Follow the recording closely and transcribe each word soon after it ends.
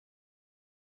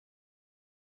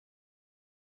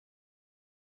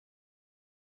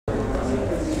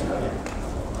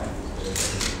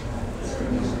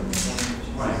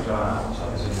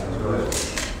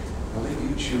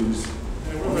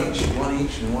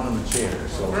speech and one in the chair.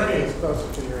 So Bernie is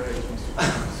closer to your age,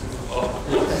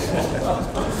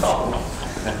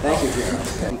 Thank you, Chair.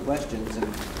 Any questions? And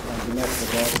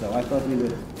domestic also. I thought we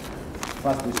would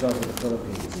possibly start with the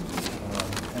Philippines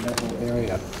and that whole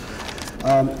area.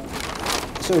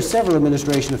 So several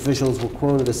administration officials were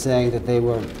quoted as saying that they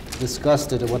were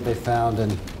disgusted at what they found in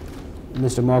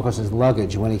Mr. Marcos's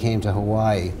luggage when he came to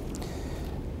Hawaii.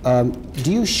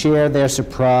 Do you share their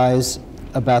surprise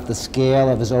about the scale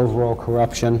of his overall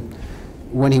corruption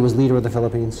when he was leader of the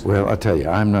Philippines? Well, I'll tell you,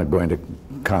 I'm not going to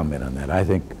comment on that. I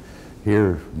think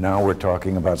here now we're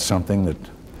talking about something that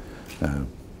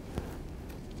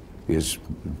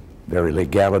there are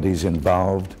legalities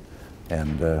involved,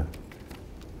 and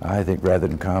I think rather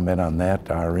than comment on that,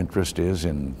 our interest is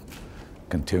in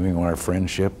continuing our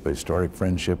friendship, historic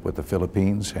friendship with the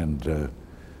Philippines, and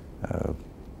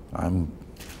I'm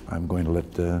going to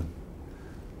let the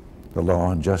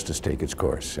law and justice take its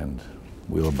course, and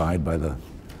we'll abide by the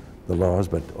laws,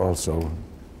 but also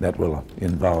that will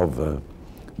involve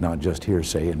not just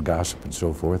hearsay and gossip and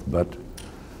so forth, but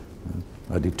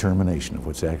a determination of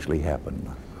what's actually happened.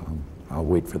 I'll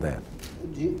wait for that.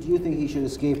 Do you think he should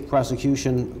escape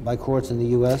prosecution by courts in the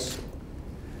U.S.?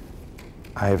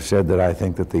 I have said that I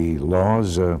think that the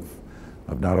laws of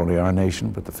not only our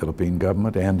nation, but the Philippine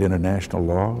government and international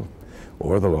law,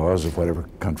 or the laws of whatever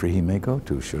country he may go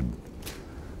to, should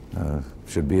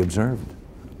be observed.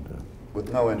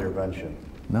 With no intervention?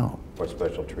 No. Or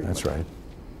special treatment? That's right.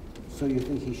 So you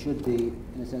think he should be,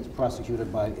 in a sense,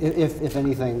 prosecuted by, if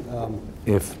anything?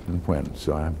 If and when.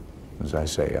 So as I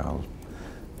say, I'll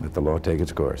let the law take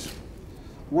its course.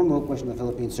 One more question on the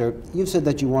Philippines, sir. You've said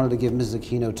that you wanted to give Mrs.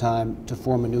 Aquino time to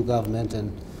form a new government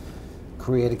and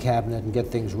create a cabinet and get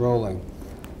things rolling.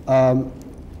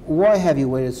 Why have you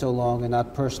waited so long and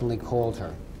not personally called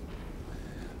her?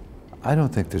 I don't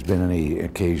think there's been any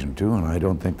occasion to, and I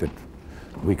don't think that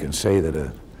we can say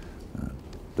that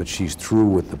that she's through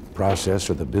with the process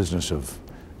or the business of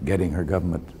getting her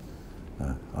government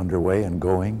underway and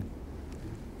going.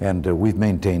 And we've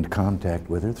maintained contact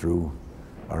with her through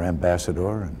our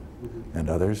ambassador and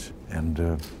others,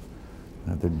 and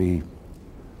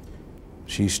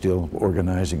she's still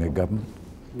organizing a government.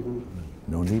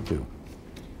 No need to.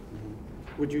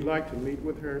 Would you like to meet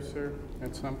with her, sir,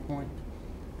 at some point?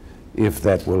 If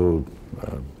that will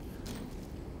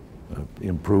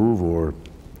improve or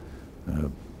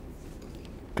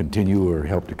continue or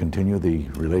help to continue the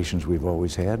relations we've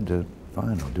always had,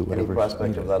 fine, I'll do whatever. Any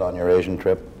prospect of that on your Asian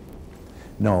trip?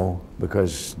 No,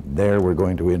 because there we're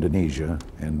going to Indonesia,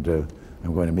 and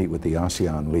I'm going to meet with the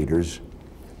ASEAN leaders.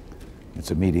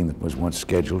 It's a meeting that was once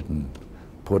scheduled and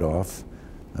put off.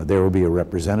 There will be a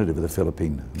representative of the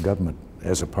Philippine government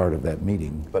as a part of that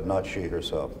meeting. But not she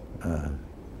herself?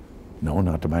 No,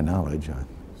 not to my knowledge.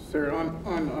 Sir,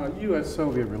 on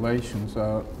U.S.-Soviet relations,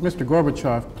 Mr.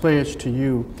 Gorbachev pledged to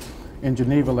you in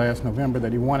Geneva last November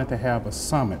that he wanted to have a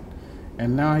summit,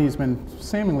 and now he's been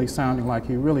seemingly sounding like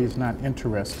he really is not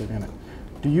interested in it.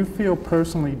 Do you feel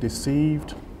personally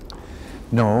deceived?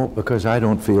 No, because I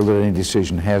don't feel that any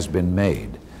decision has been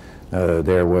made.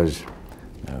 There was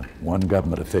one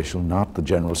government official, not the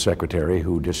General Secretary,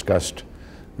 who discussed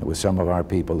with some of our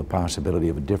people the possibility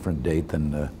of a different date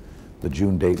than the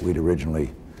June date we'd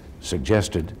originally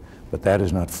suggested, but that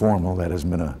is not formal. That has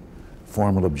been a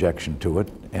formal objection to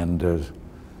it, and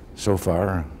so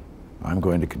far I'm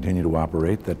going to continue to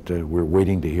operate that we're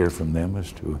waiting to hear from them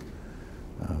as to,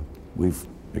 we've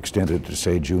extended to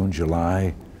say June,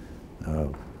 July.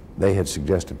 They had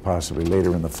suggested possibly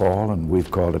later in the fall, and we've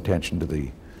called attention to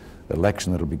the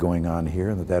election that'll be going on here,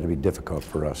 and that'll be difficult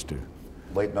for us to.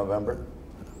 Late November?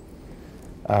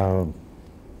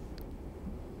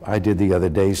 I did the other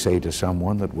day say to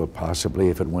someone that will possibly,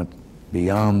 if it went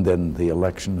beyond then the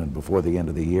election and before the end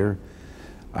of the year,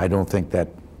 I don't think that,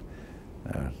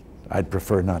 I'd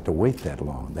prefer not to wait that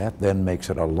long. That then makes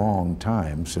it a long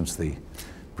time since the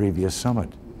previous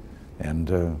summit. And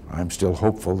I'm still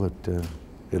hopeful that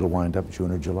it'll wind up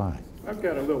June or July. I've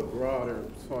got a little broader,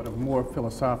 sort of more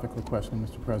philosophical question,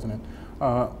 Mr. President.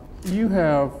 You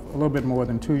have a little bit more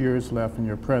than 2 years left in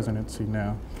your presidency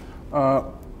now.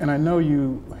 And I know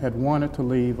you had wanted to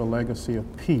leave a legacy of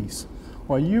peace.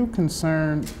 Are you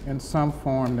concerned in some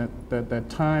form that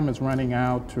time is running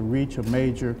out to reach a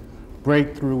major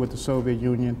breakthrough with the Soviet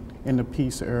Union in the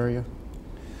peace area?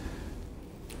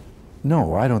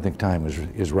 No, I don't think time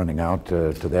is running out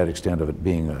to that extent of it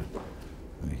being a,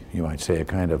 you might say, a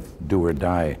kind of do or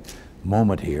die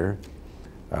moment here.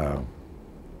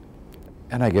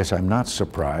 And I guess I'm not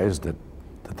surprised that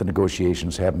the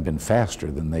negotiations haven't been faster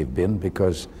than they've been,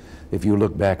 because if you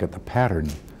look back at the pattern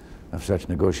of such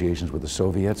negotiations with the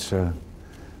Soviets.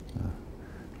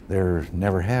 There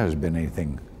never has been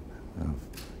anything of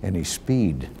any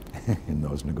speed in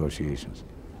those negotiations.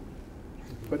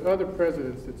 But other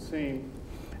presidents, it seems,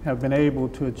 have been able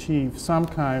to achieve some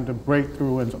kind of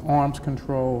breakthrough in arms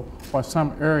control or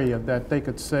some area that they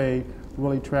could say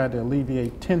really tried to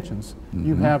alleviate tensions.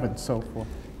 You haven't so far.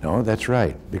 No, that's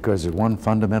right, because there's one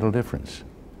fundamental difference.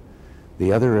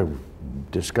 The other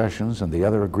discussions and the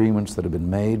other agreements that have been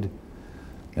made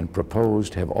and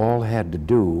proposed have all had to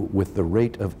do with the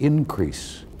rate of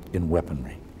increase in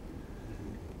weaponry.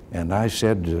 And I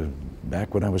said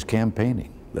back when I was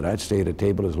campaigning that I'd stay at a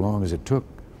table as long as it took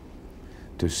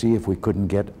to see if we couldn't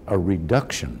get a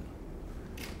reduction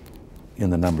in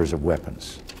the numbers of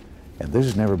weapons. And this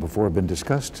has never before been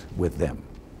discussed with them.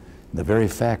 The very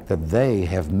fact that they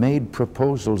have made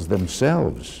proposals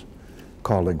themselves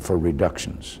calling for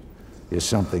reductions is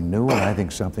something new, and I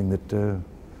think something that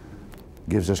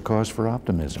gives us cause for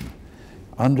optimism.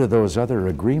 Under those other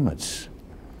agreements,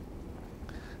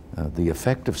 the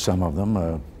effect of some of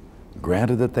them,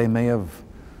 granted that they may have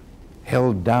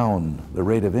held down the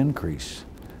rate of increase,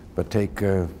 but take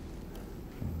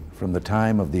from the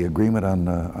time of the agreement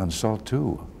on SALT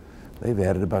II, they've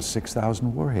added about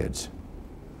 6,000 warheads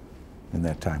in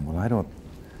that time. Well, I don't,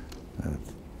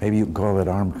 maybe you can call it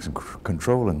arms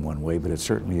control in one way, but it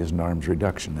certainly isn't arms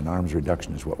reduction, and arms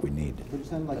reduction is what we need. But you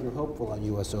sound like you're hopeful on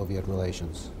U.S.-Soviet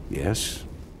relations. Yes,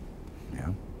 yeah.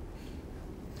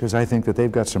 Because I think that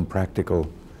they've got some practical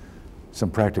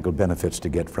benefits to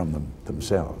get from them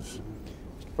themselves.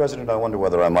 Mr. President, I wonder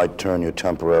whether I might turn you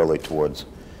temporarily towards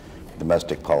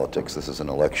domestic politics. This is an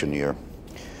election year.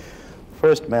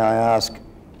 First, may I ask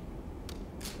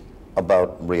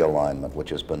about realignment, which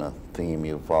has been a theme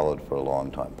you've followed for a long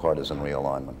time, partisan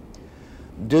realignment.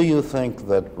 Do you think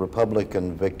that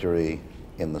Republican victory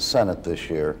in the Senate this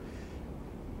year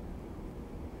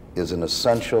is an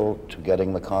essential to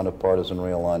getting the kind of partisan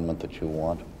realignment that you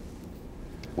want?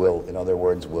 In other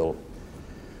words, would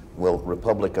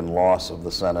Republican loss of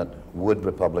the Senate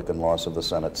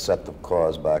set the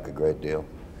cause back a great deal?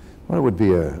 Well, it would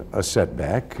be a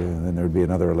setback, and then there would be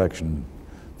another election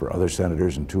for other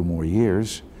senators in 2 more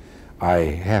years. I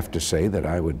have to say that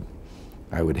I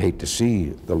would hate to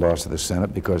see the loss of the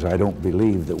Senate, because I don't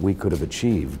believe that we could have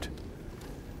achieved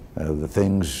the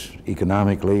things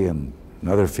economically and in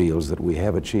other fields that we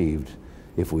have achieved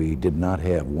if we did not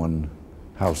have one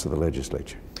house of the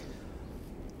legislature.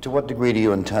 To what degree do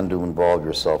you intend to involve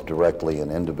yourself directly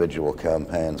in individual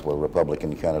campaigns where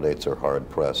Republican candidates are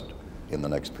hard-pressed in the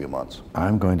next few months?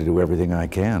 I'm going to do everything I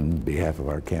can on behalf of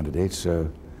our candidates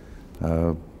and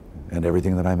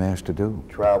everything that I'm asked to do.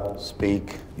 Travel,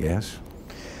 speak? Yes.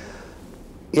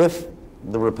 If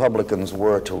the Republicans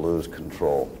were to lose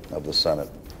control of the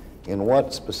Senate, in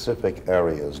what specific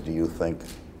areas do you think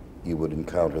you would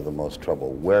encounter the most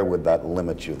trouble? Where would that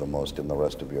limit you the most in the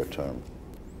rest of your term?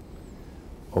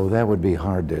 Oh, that'd be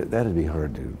hard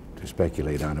to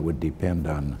speculate on. It would depend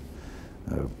on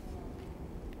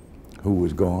who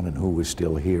was gone and who was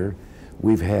still here.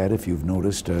 We've had, if you've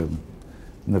noticed, in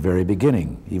the very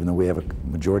beginning, even though we have a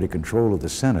majority control of the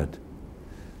Senate,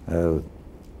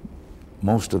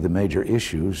 most of the major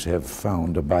issues have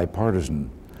found a bipartisan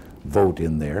vote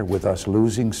in there, with us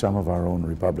losing some of our own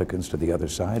Republicans to the other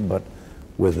side, but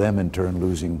with them in turn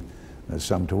losing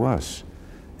some to us.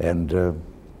 And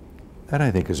that,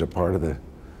 I think, is a part of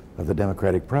the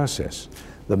democratic process.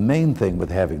 The main thing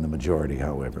with having the majority,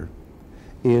 however,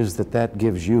 is that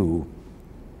gives you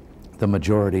the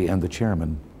majority and the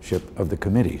chairmanship of the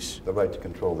committees. The right to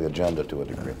control the agenda to a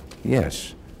degree.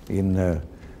 Yes.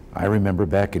 I remember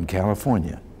back in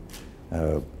California,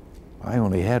 I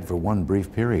only had for one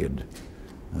brief period,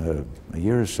 a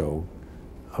year or so,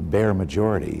 a bare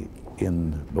majority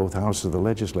in both houses of the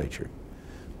legislature.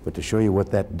 But to show you what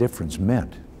that difference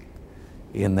meant,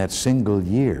 in that single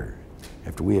year,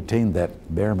 after we attained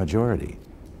that bare majority,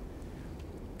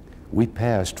 we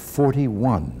passed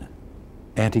 41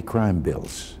 anti-crime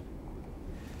bills.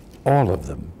 All of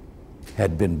them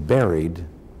had been buried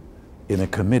in a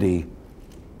committee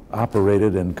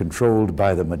operated and controlled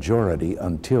by the majority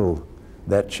until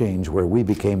that change where we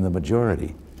became the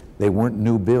majority. They weren't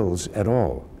new bills at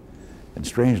all. And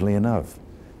strangely enough,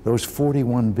 those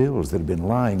 41 bills that had been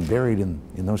lying buried in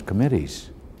those committees,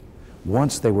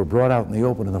 once they were brought out in the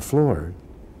open on the floor,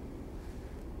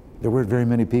 there weren't very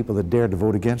many people that dared to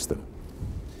vote against them.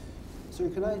 Sir,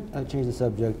 can I change the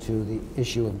subject to the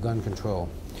issue of gun control?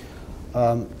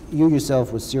 You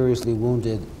yourself was seriously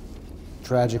wounded,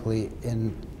 tragically,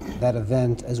 in that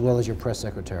event, as well as your press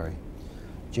secretary,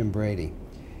 Jim Brady.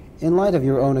 in light of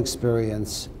your own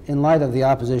experience, in light of the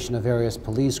opposition of various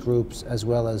police groups, as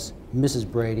well as Mrs.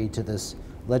 Brady to this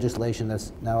legislation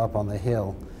that's now up on the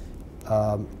Hill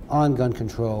on gun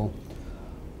control,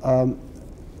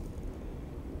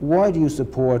 why do you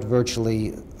support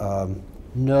virtually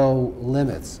no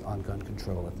limits on gun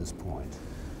control at this point?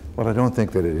 Well, I don't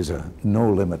think that it is a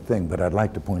no-limit thing, but I'd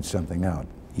like to point something out.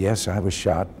 Yes, I was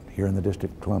shot here in the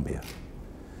District of Columbia,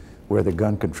 where the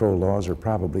gun control laws are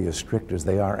probably as strict as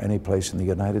they are any place in the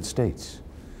United States,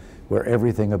 where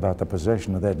everything about the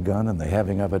possession of that gun and the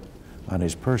having of it on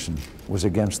his person was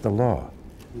against the law.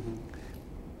 Mm-hmm.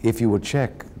 If you would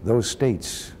check those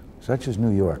states, such as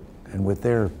New York, and with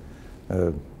their,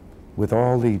 with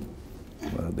all the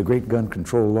great gun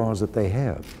control laws that they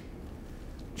have,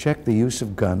 check the use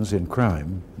of guns in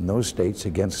crime in those states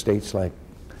against states like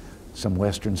some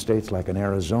western states like in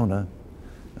Arizona,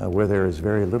 where there is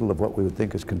very little of what we would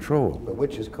think is control. But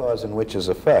which is cause and which is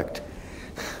effect?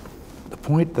 The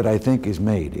point that I think is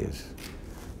made is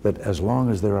that as long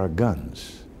as there are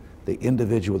guns, the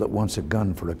individual that wants a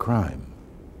gun for a crime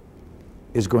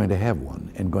is going to have one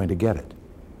and going to get it.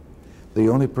 The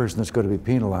only person that's going to be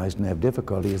penalized and have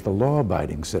difficulty is the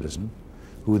law-abiding citizen,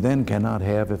 who then cannot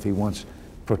have, if he wants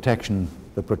protection,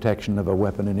 the protection of a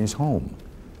weapon in his home,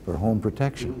 for home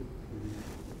protection.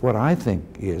 What I think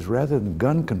is, rather than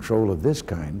gun control of this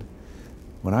kind,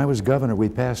 when I was governor, we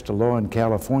passed a law in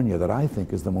California that I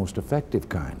think is the most effective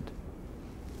kind.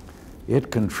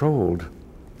 It controlled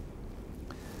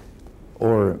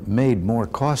or made more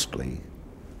costly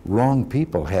wrong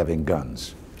people having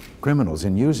guns, criminals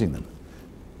in using them.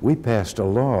 We passed a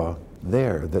law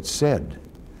there that said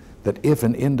that if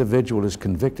an individual is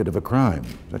convicted of a crime,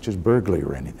 such as burglary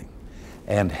or anything,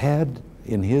 and had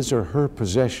in his or her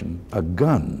possession a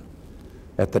gun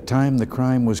at the time the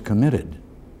crime was committed,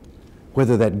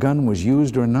 whether that gun was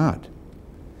used or not,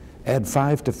 add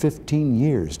 5 to 15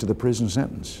 years to the prison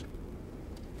sentence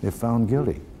if found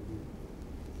guilty.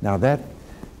 Now that,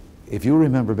 if you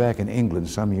remember back in England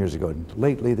some years ago,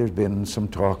 lately there's been some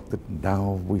talk that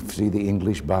now we see the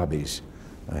English bobbies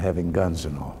having guns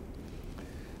and all.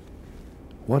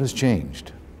 What has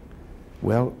changed?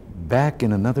 Well, back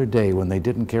in another day when they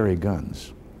didn't carry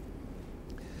guns,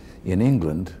 in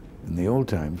England, in the old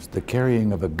times, the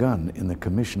carrying of a gun in the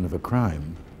commission of a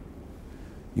crime,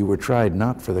 you were tried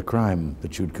not for the crime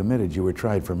that you'd committed, you were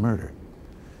tried for murder.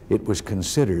 It was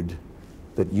considered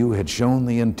that you had shown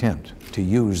the intent to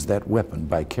use that weapon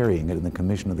by carrying it in the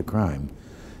commission of the crime.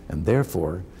 And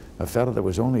therefore, a fellow that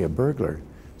was only a burglar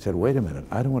said, wait a minute,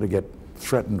 I don't want to get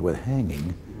threatened with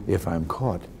hanging if I'm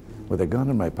caught with a gun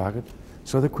in my pocket.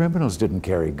 So the criminals didn't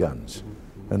carry guns,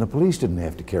 and the police didn't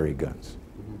have to carry guns.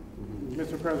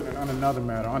 Mr. President, on another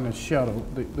matter, on the shuttle,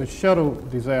 the shuttle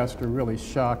disaster really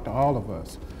shocked all of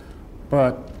us.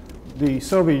 But the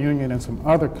Soviet Union and some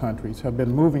other countries have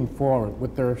been moving forward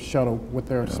with their shuttle, with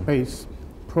their space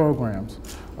programs.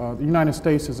 The United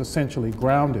States is essentially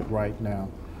grounded right now.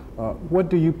 What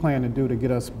do you plan to do to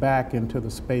get us back into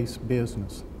the space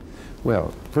business?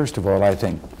 Well, first of all, I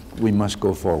think we must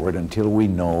go forward until we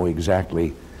know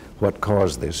exactly what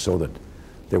caused this so that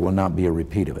there will not be a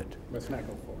repeat of it. Let's not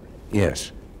go forward.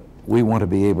 Yes. We want to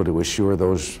be able to assure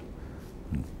those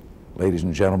ladies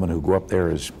and gentlemen who go up there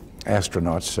as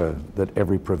astronauts that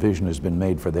every provision has been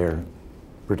made for their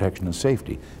protection and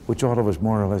safety, which all of us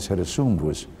more or less had assumed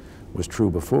was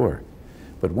true before.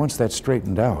 But once that's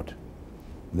straightened out,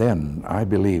 then I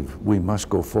believe we must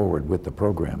go forward with the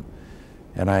program.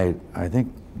 And I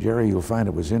think, Jerry, you'll find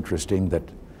it was interesting that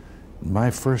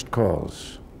my first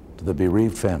calls to the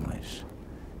bereaved families,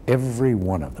 every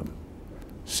one of them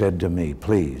said to me,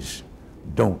 please,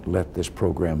 don't let this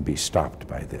program be stopped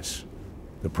by this.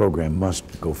 The program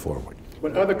must go forward.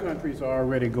 But other countries are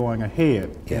already going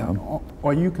ahead. Yeah.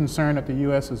 Are you concerned that the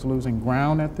U.S. is losing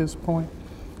ground at this point?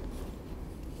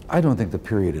 I don't think the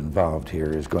period involved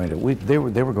here is going to, they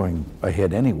were going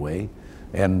ahead anyway,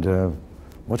 and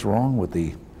what's wrong with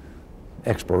the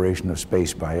exploration of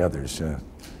space by others?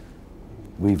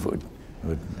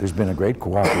 There's been a great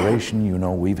cooperation. You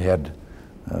know, we've had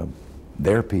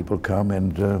their people come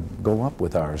and go up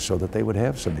with ours so that they would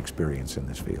have some experience in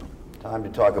this field. Time to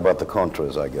talk about the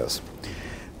Contras, I guess.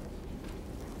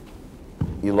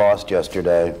 You lost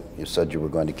yesterday. You said you were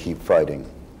going to keep fighting.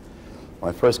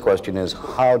 My first question is,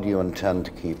 how do you intend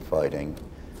to keep fighting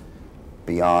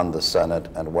beyond the Senate,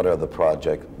 and what are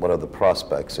the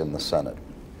prospects in the Senate?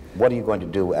 What are you going to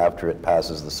do after it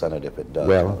passes the Senate, if it does?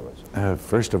 Well,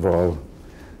 first of all,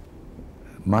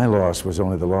 my loss was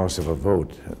only the loss of a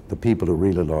vote. The people who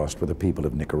really lost were the people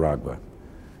of Nicaragua,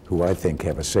 who I think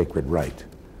have a sacred right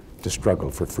to struggle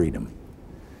for freedom.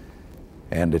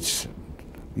 And it's,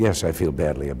 yes, I feel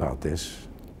badly about this,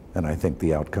 and I think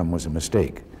the outcome was a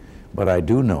mistake. But I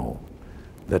do know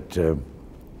that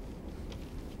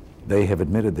they have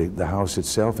admitted, the House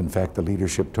itself, in fact, the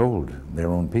leadership told their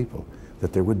own people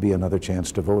that there would be another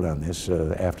chance to vote on this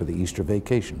after the Easter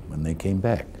vacation when they came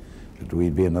back. That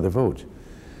would be another vote.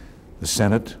 The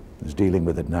Senate is dealing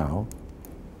with it now.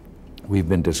 We've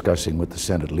been discussing with the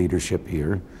Senate leadership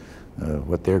here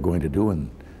what they're going to do, and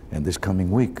this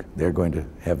coming week they're going to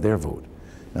have their vote.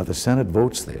 Now, the Senate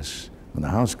votes this. When the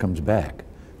House comes back,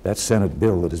 that Senate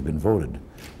bill that has been voted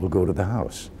will go to the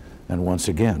House. And once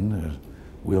again,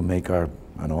 we'll make an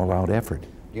all-out effort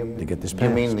to get this passed. You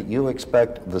mean that you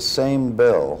expect the same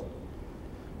bill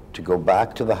to go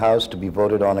back to the House to be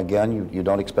voted on again? You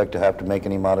don't expect to have to make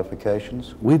any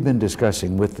modifications? We've been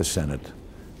discussing with the Senate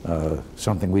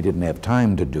something we didn't have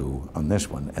time to do on this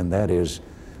one, and that is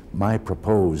my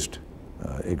proposed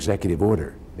executive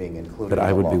order. Being included that I in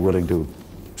the would law. be willing to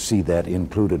see that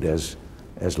included as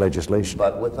legislation.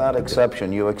 But with that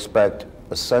exception, you expect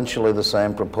essentially the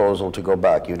same proposal to go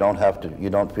back. You don't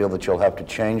feel that you'll have to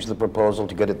change the proposal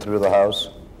to get it through the House?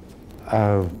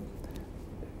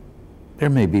 There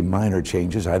may be minor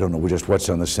changes. I don't know just what's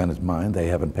on the Senate's mind. They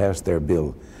haven't passed their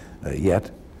bill yet.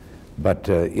 But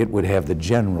it would have the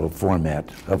general format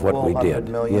of what we did. $100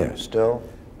 million yes. still?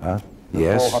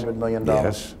 Yes. $400 million?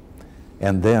 Yes.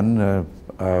 And then,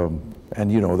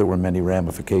 and you know, there were many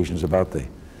ramifications about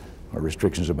or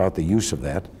restrictions about the use of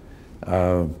that.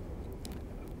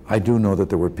 I do know that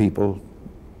there were people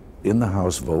in the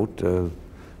House vote, from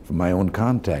my own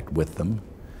contact with them,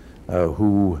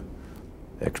 who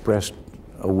expressed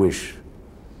a wish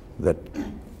that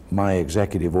my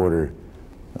executive order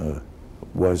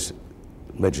was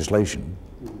legislation.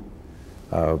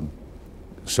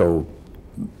 So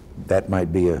that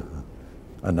might be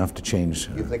enough to change.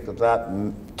 You think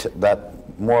that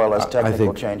more or less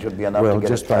technical change would be enough to get it passed?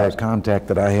 Well, just by a contact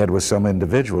that I had with some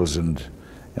individuals and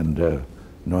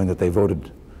knowing that they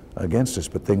voted against us,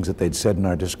 but things that they'd said in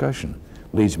our discussion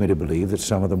leads me to believe that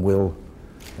some of them will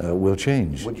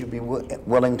change. Would you be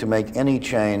willing to make any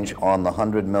change on the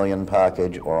 $100 million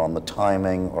package or on the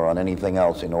timing or on anything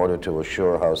else in order to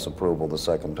assure House approval the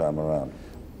second time around?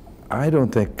 I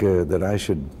don't think that I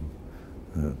should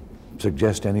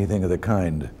suggest anything of the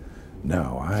kind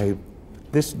now.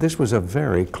 This was a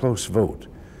very close vote,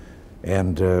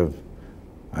 and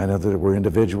I know that there were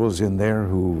individuals in there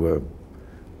who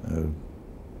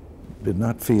did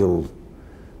not feel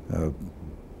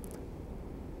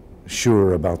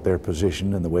sure about their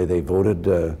position and the way they voted.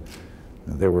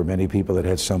 There were many people that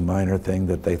had some minor thing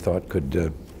that they thought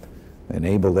could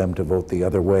enable them to vote the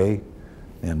other way.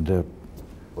 And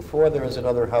before there is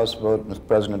another House vote, Mr.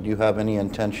 President, do you have any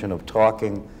intention of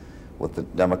talking with the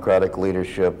Democratic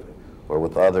leadership or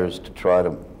with others to try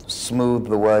to smooth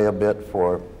the way a bit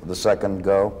for the second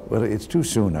go? Well, it's too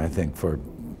soon, I think, for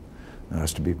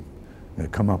us to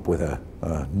come up with a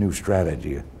new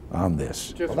strategy on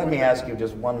this. Well, let me ask you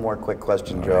just one more quick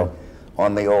question, Joe,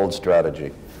 on the old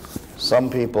strategy. Some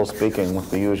people speaking with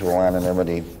the usual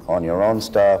anonymity on your own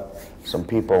staff, some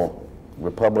people,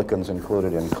 Republicans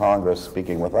included in Congress,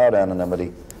 speaking without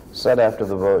anonymity, said after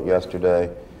the vote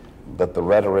yesterday that the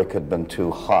rhetoric had been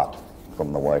too hot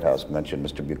from the White House, mentioned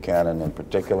Mr. Buchanan in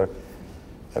particular,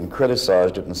 and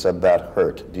criticized it and said that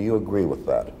hurt. Do you agree with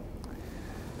that?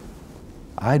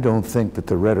 I don't think that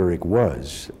the rhetoric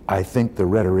was. I think the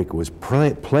rhetoric was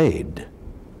played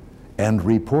and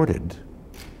reported,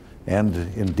 and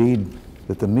indeed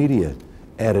that the media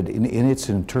added in its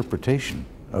interpretation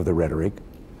of the rhetoric,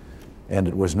 and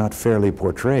it was not fairly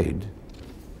portrayed.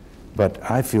 But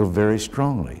I feel very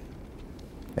strongly,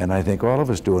 and I think all of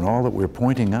us do, and all that we're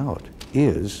pointing out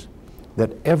is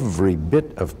that every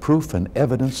bit of proof and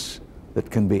evidence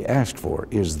that can be asked for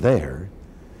is there,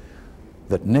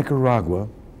 that Nicaragua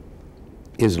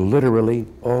is literally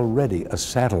already a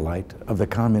satellite of the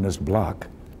communist bloc,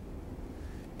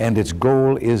 and its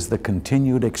goal is the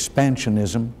continued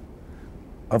expansionism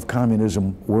of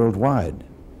communism worldwide.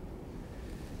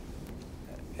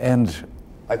 And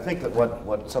I think that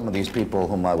what some of these people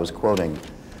whom I was quoting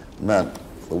meant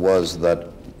was that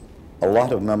a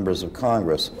lot of members of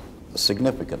Congress, a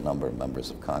significant number of members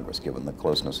of Congress, given the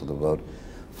closeness of the vote,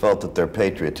 felt that their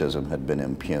patriotism had been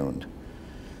impugned.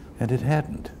 And it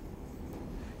hadn't.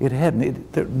 It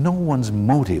hadn't. No one's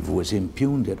motive was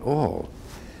impugned at all.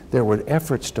 There were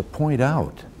efforts to point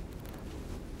out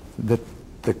that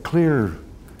the clear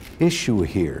issue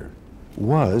here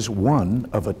was one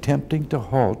of attempting to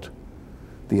halt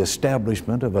the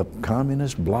establishment of a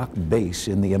communist bloc base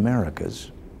in the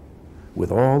Americas,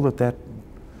 with all that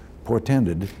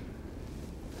portended,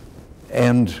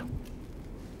 and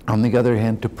on the other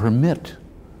hand, to permit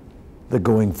the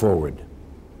going forward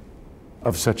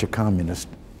of such a communist,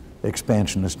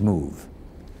 expansionist move.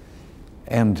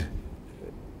 And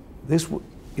this,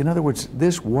 in other words,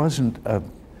 this wasn't,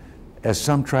 as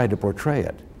some tried to portray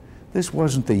it, this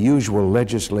wasn't the usual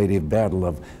legislative battle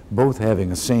of both having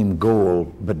the same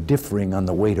goal but differing on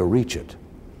the way to reach it.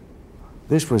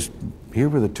 This was, here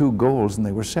were the two goals and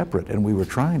they were separate, and we were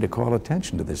trying to call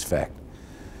attention to this fact.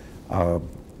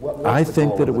 I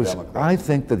think that it was, I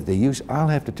think that the use, I'll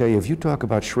have to tell you, if you talk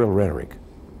about shrill rhetoric,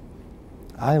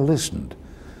 I listened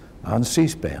on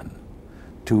C-SPAN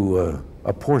to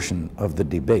a portion of the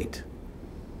debate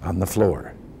on the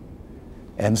floor,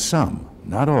 and some,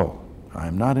 not all,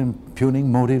 I'm not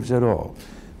impugning motives at all,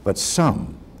 but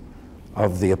some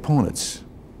of the opponents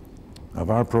of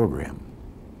our program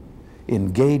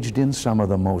engaged in some of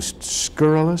the most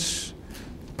scurrilous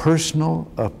personal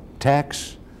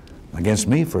attacks against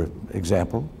me, for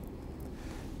example,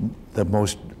 the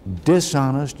most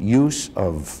dishonest use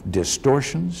of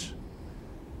distortions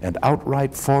and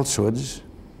outright falsehoods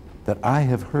that I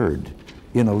have heard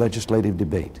in a legislative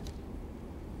debate.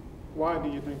 Why do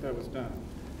you think that was done?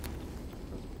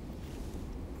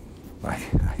 I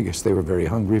guess they were very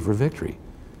hungry for victory.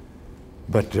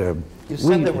 But you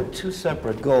said there were two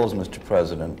separate goals, Mr.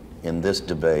 President, in this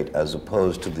debate, as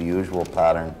opposed to the usual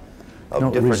pattern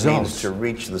of different means to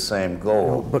reach the same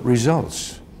goal. No, but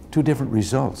results, two different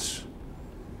results.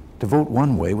 To vote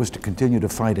one way was to continue to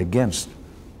fight against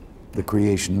the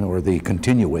creation or the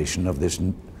continuation of this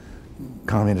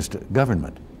communist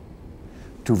government.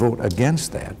 To vote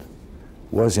against that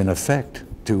was, in effect,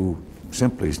 to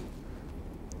simply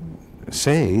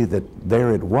say that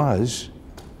there it was,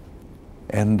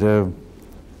 and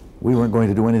we weren't going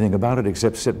to do anything about it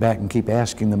except sit back and keep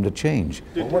asking them to change.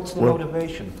 Well, what's the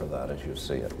motivation for that, as you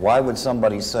see it? Why would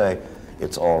somebody say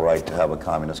it's all right to have a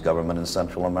communist government in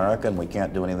Central America and we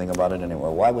can't do anything about it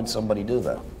anywhere? Why would somebody do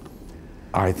that?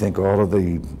 I think all of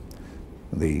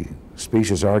the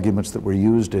specious arguments that were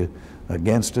used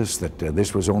against us, that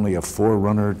this was only a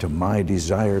forerunner to my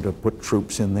desire to put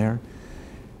troops in there.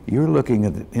 You're looking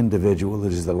at an individual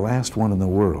that is the last one in the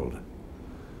world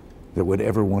that would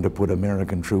ever want to put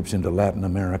American troops into Latin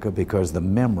America, because the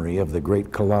memory of the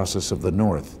great colossus of the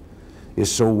North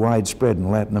is so widespread in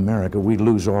Latin America, we'd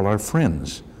lose all our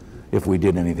friends if we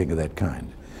did anything of that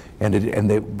kind.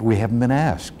 We haven't been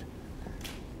asked.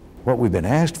 What we've been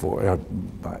asked for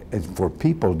is for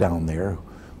people down there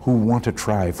who want to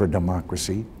try for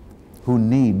democracy, who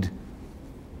need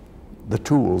the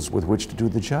tools with which to do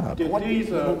the job. Did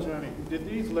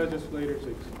these legislators,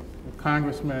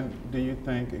 congressmen, do you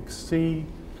think, exceed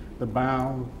the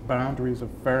boundaries of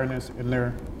fairness in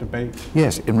their debate?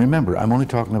 Yes, and remember, I'm only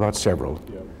talking about several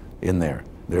in there.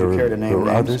 Would you care to name names?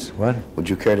 Others. What? Would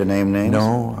you care to name names?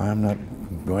 No, I'm not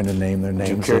going to name their names.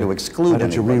 Would you care to exclude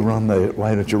anybody?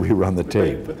 Why don't you rerun the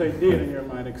tape? But they did, in your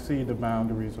mind, exceed the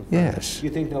boundaries of fairness. Yes. Do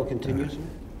you think they'll continue, sir?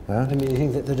 Huh? I mean, you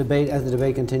think that the debate, as the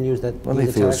debate continues, that Well,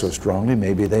 they feel so strongly,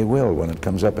 maybe they will. When it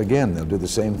comes up again, they'll do the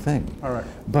same thing. All right.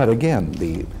 But again,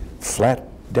 the flat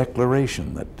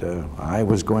declaration that I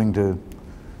was going to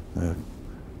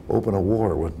open a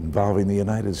war involving the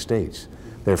United States,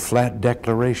 their flat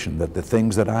declaration that the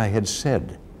things that I had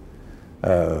said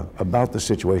about the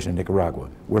situation in Nicaragua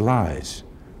were lies.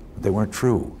 They weren't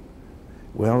true.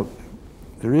 Well,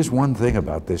 there is one thing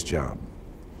about this job,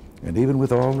 and even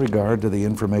with all regard to the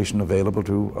information available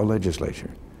to a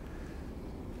legislature,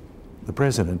 the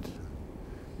president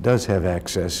does have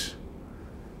access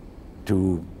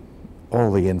to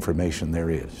all the information there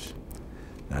is.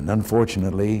 And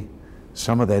unfortunately,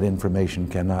 some of that information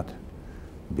cannot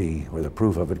be, or the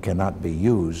proof of it cannot be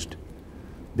used,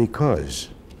 because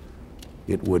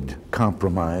it would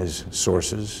compromise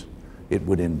sources, it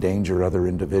would endanger other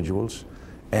individuals,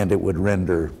 and it would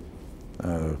render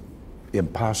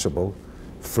impossible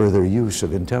further use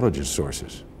of intelligence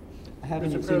sources. I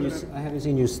haven't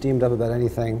seen you steamed up about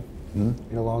anything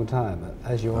in a long time,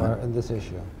 as you are in this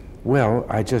issue. Well,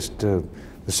 I just, the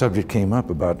subject came up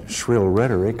about shrill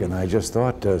rhetoric, and I just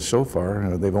thought, so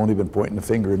far, they've only been pointing the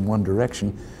finger in one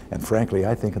direction, and frankly,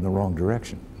 I think in the wrong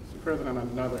direction. Mr. President,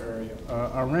 another area.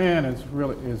 Iran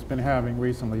has been having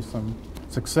recently some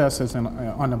successes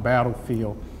on the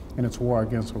battlefield in its war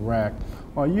against Iraq.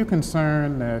 Are you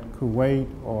concerned that Kuwait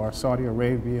or Saudi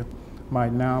Arabia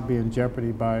might now be in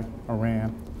jeopardy by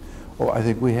Iran? Oh, I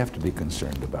think we have to be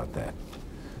concerned about that.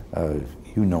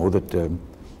 You know that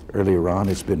earlier on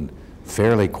it's been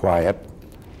fairly quiet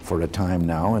for a time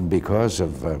now, and because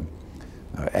of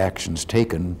actions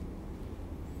taken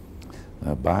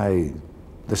by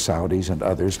the Saudis and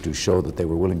others to show that they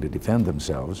were willing to defend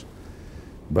themselves.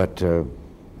 But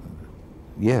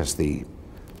yes, the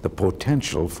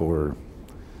potential for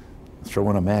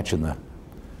throwing a match in the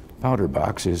powder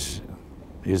box is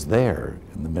there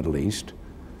in the Middle East.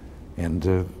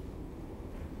 And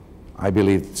I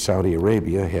believe Saudi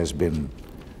Arabia has been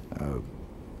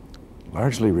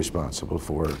largely responsible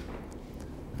for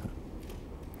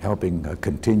helping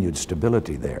continued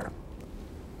stability there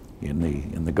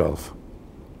in the Gulf.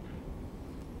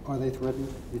 Are they threatened,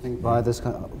 do you think, by this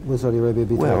kind of, will Saudi Arabia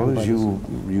be threatened Well, by as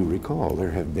you recall,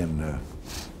 there have been,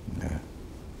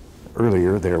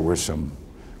 earlier there were some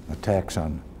attacks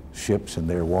on ships in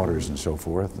their waters and so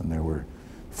forth, and there were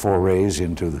forays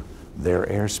into their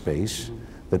airspace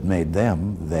that made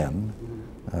them then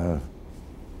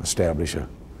establish a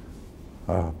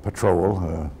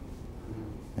patrol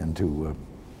and to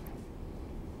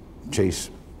chase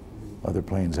other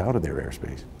planes out of their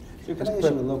airspace. So can I ask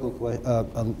you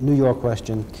a New York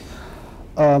question?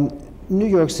 New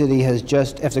York City has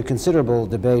just, after considerable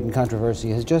debate and controversy,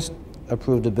 has just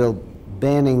approved a bill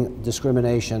banning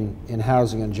discrimination in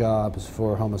housing and jobs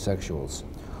for homosexuals.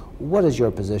 What is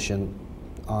your position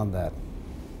on that?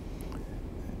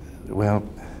 Well,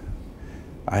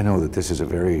 I know that this is a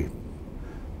very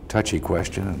touchy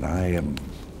question, and I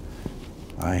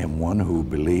am one who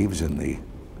believes in the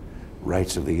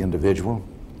rights of the individual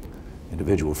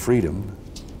freedom,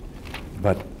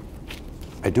 but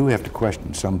I do have to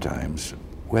question sometimes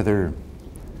whether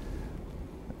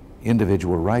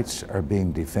individual rights are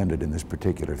being defended in this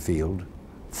particular field,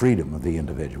 freedom of the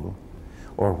individual,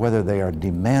 or whether they are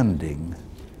demanding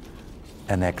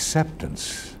an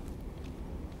acceptance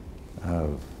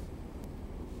of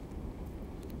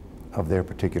their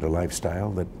particular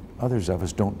lifestyle that others of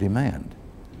us don't demand.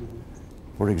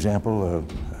 For example,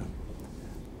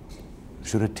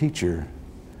 should a teacher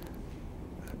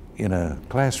in a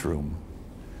classroom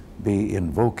be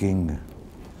invoking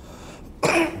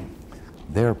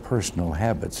their personal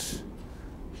habits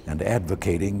and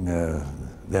advocating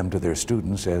them to their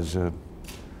students as a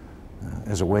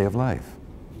way of life?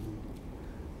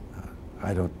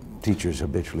 Teachers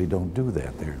habitually don't do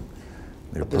that. Their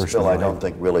But this bill, I don't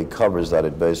think, really covers that.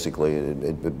 It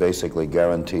basically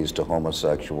guarantees to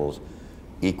homosexuals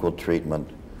equal treatment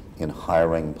in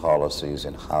hiring policies,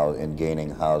 in gaining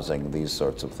housing, these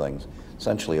sorts of things.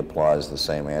 Essentially applies the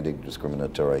same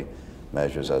anti-discriminatory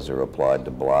measures as are applied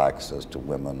to blacks, as to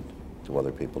women, to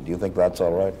other people. Do you think that's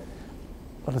all right?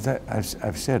 Well,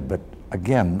 I've said, but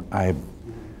again, I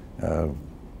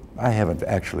haven't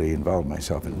actually involved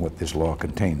myself in what this law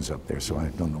contains up there, so I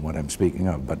don't know what I'm speaking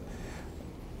of. But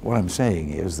what I'm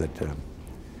saying is that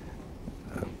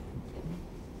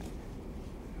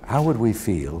how would we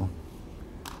feel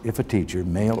if a teacher,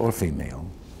 male or female,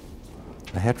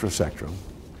 a heterosexual,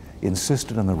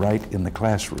 insisted on the right in the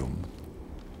classroom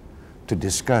to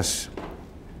discuss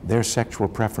their sexual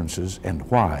preferences and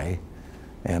why,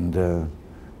 and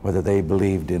whether they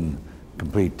believed in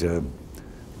complete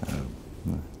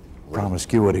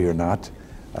promiscuity or not,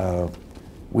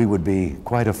 we would be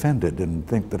quite offended and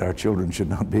think that our children should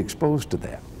not be exposed to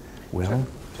that. Well,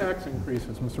 tax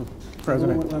increases, Mr.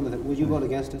 President. Would you vote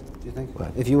against it, do you think?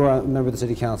 What? If you were a member of the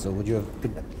City Council, would you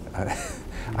have?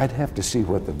 I'd have to see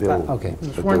what the bill, okay.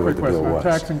 Just what one the quick question bill on was.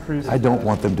 tax increases. I don't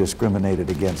want them discriminated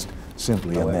against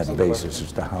simply on that basis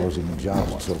as to housing and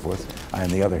jobs and so forth. I, on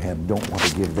the other hand, don't want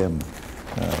to give them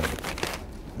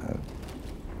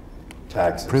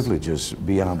Taxes. privileges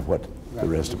beyond what the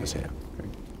rest of us have.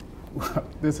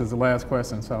 This is the last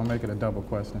question, so I'll make it a double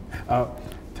question.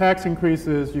 Tax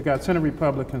increases, you got Senate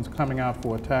Republicans coming out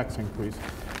for a tax increase.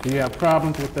 Do you have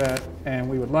problems with that? And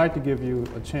we would like to give you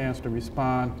a chance to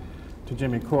respond to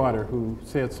Jimmy Carter, who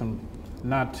said some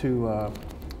not too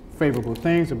favorable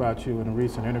things about you in a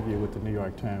recent interview with the New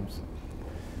York Times.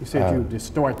 You said you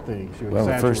distort things, you Well,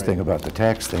 exaggerate. the first thing about the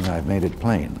tax thing, I've made it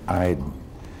plain.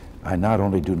 I not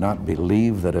only do not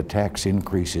believe that a tax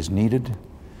increase is needed,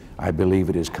 I believe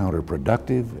it is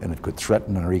counterproductive and it could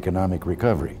threaten our economic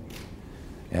recovery.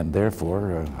 And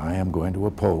therefore, I am going to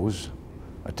oppose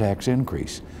a tax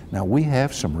increase. Now, we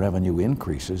have some revenue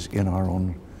increases in our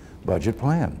own budget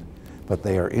plan, but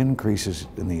they are increases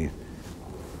in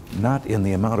not in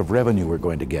the amount of revenue we're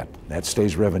going to get. That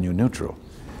stays revenue neutral.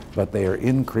 But they are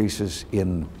increases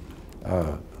in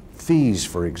fees,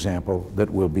 for example, that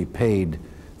will be paid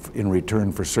in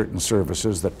return for certain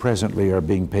services that presently are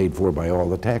being paid for by all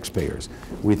the taxpayers.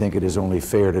 We think it is only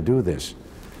fair to do this.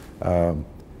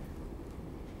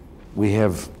 We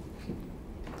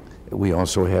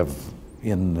also have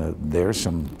in there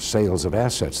some sales of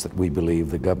assets that we believe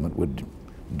the government would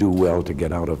do well to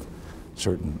get out of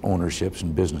certain ownerships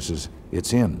and businesses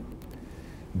it's in.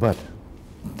 But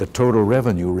the total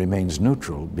revenue remains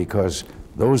neutral because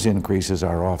those increases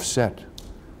are offset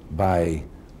by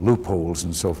loopholes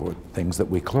and so forth, things that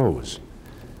we close.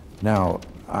 Now,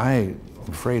 I'm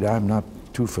afraid I'm not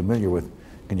too familiar with,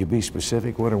 can you be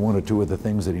specific? What are one or two of the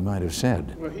things that he might have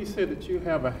said? Well, he said that you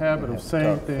have a habit of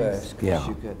saying things. Yeah.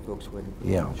 You've got folks waiting for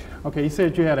Yeah. lunch. Okay, he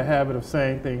said you had a habit of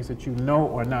saying things that you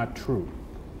know are not true,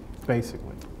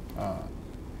 basically.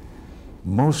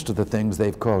 Most of the things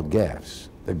they've called gaffes,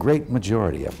 the great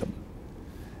majority of them,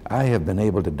 I have been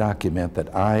able to document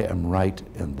that I am right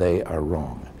and they are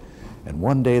wrong. And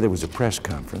one day there was a press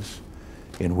conference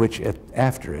in which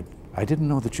after it, I didn't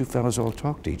know that you fellas all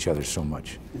talked to each other so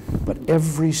much, but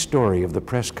every story of the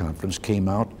press conference came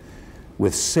out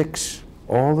with 6,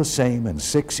 all the same and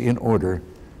 6 in order,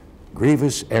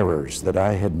 grievous errors that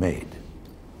I had made.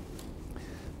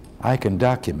 I can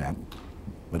document,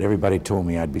 but everybody told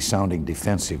me I'd be sounding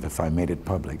defensive if I made it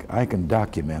public. I can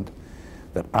document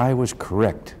that I was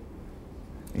correct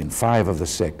in 5 of the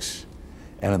 6,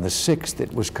 and in the 6th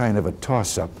it was kind of a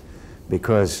toss-up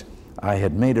because I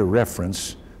had made a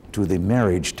reference to the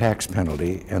marriage tax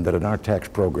penalty, and that in our tax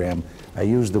program I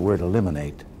used the word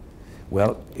eliminate.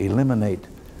 Well, eliminate,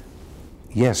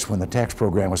 yes, when the tax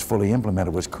program was fully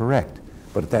implemented was correct,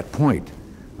 but at that point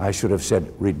I should have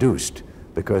said reduced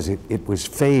because it was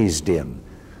phased in.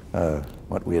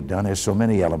 What we had done is so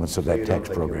many elements of that tax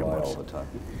program. All the time.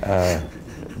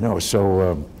 No,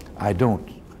 so I don't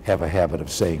have a habit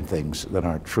of saying things that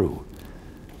aren't true.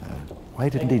 Why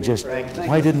didn't he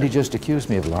just accuse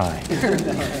me of lying?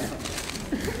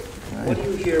 What do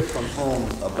you hear from home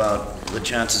about the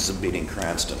chances of beating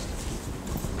Cranston?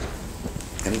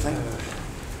 Anything?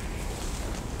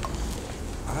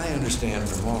 I understand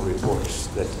from all reports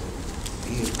that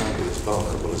he is probably as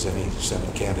vulnerable as any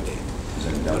Senate candidate.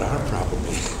 But our problem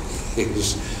is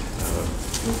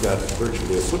we've got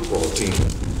virtually a football team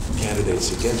of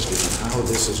candidates against him, and how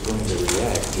this is going to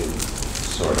react in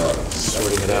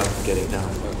sorting it out and getting down.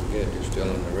 Well, good, you're still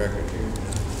on the record here.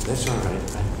 That's all right. I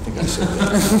think I said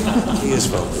that. He is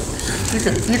vulnerable.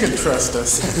 You can trust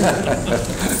us.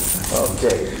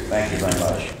 Okay, thank you very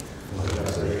much.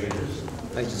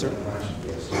 Thank you, sir.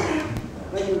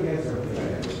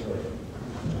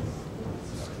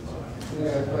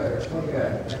 Yeah,